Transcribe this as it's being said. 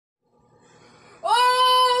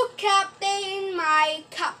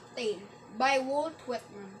Captain by Walt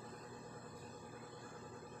Whitman.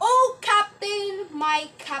 Oh Captain, my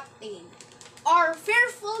Captain, our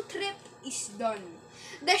fearful trip is done.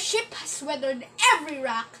 The ship has weathered every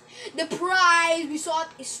rock. The prize we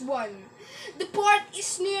sought is won. The port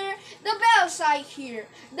is near, the bells I hear,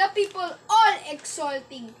 the people all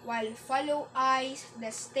exulting, while follow eyes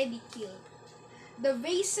the steady keel. The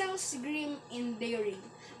vessels grim and daring,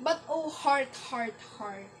 but oh heart, heart,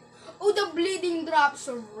 heart, oh the bleeding drops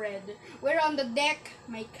of red, where on the deck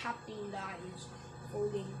my captain lies,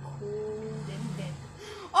 falling cold and dead.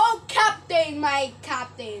 Oh Captain, my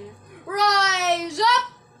Captain, rise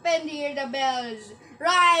up and hear the bells.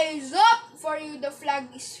 Rise up, for you the flag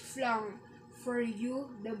is flung. For you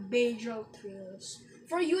the bagel thrills.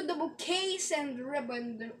 For you the bouquets and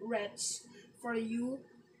ribbon wreaths. For you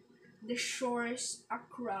the shores are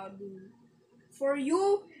crowding. For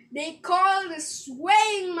you they call the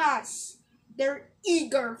swaying mass, their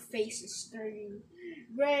eager faces turning.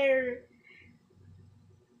 Where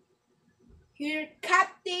here,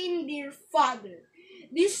 Captain, dear father,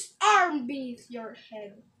 this arm beneath your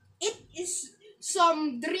head, it is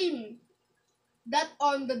some dream that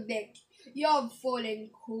on the deck you have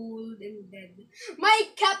fallen cold and dead. My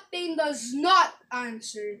captain does not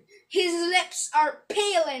answer. His lips are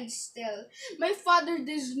pale and still. My father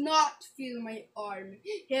does not feel my arm.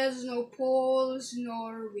 He has no pulse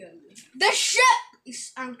nor will. The ship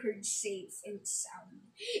is anchored safe and sound.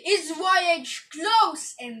 Its voyage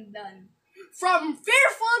close and done. From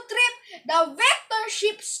fearful trip, the vector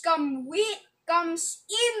ships comes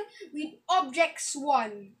in with objects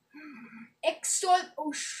won. Exalt,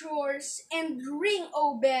 O shores, and ring,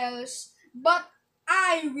 O bells, but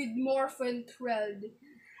I with morphin thrilled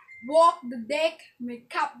walk the deck, my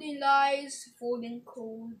captain lies, falling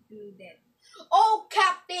cold and dead. O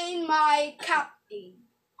Captain, my Captain!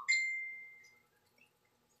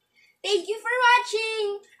 Thank you for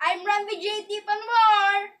watching! I'm Ron VJ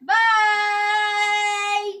Tipanmore! Bye!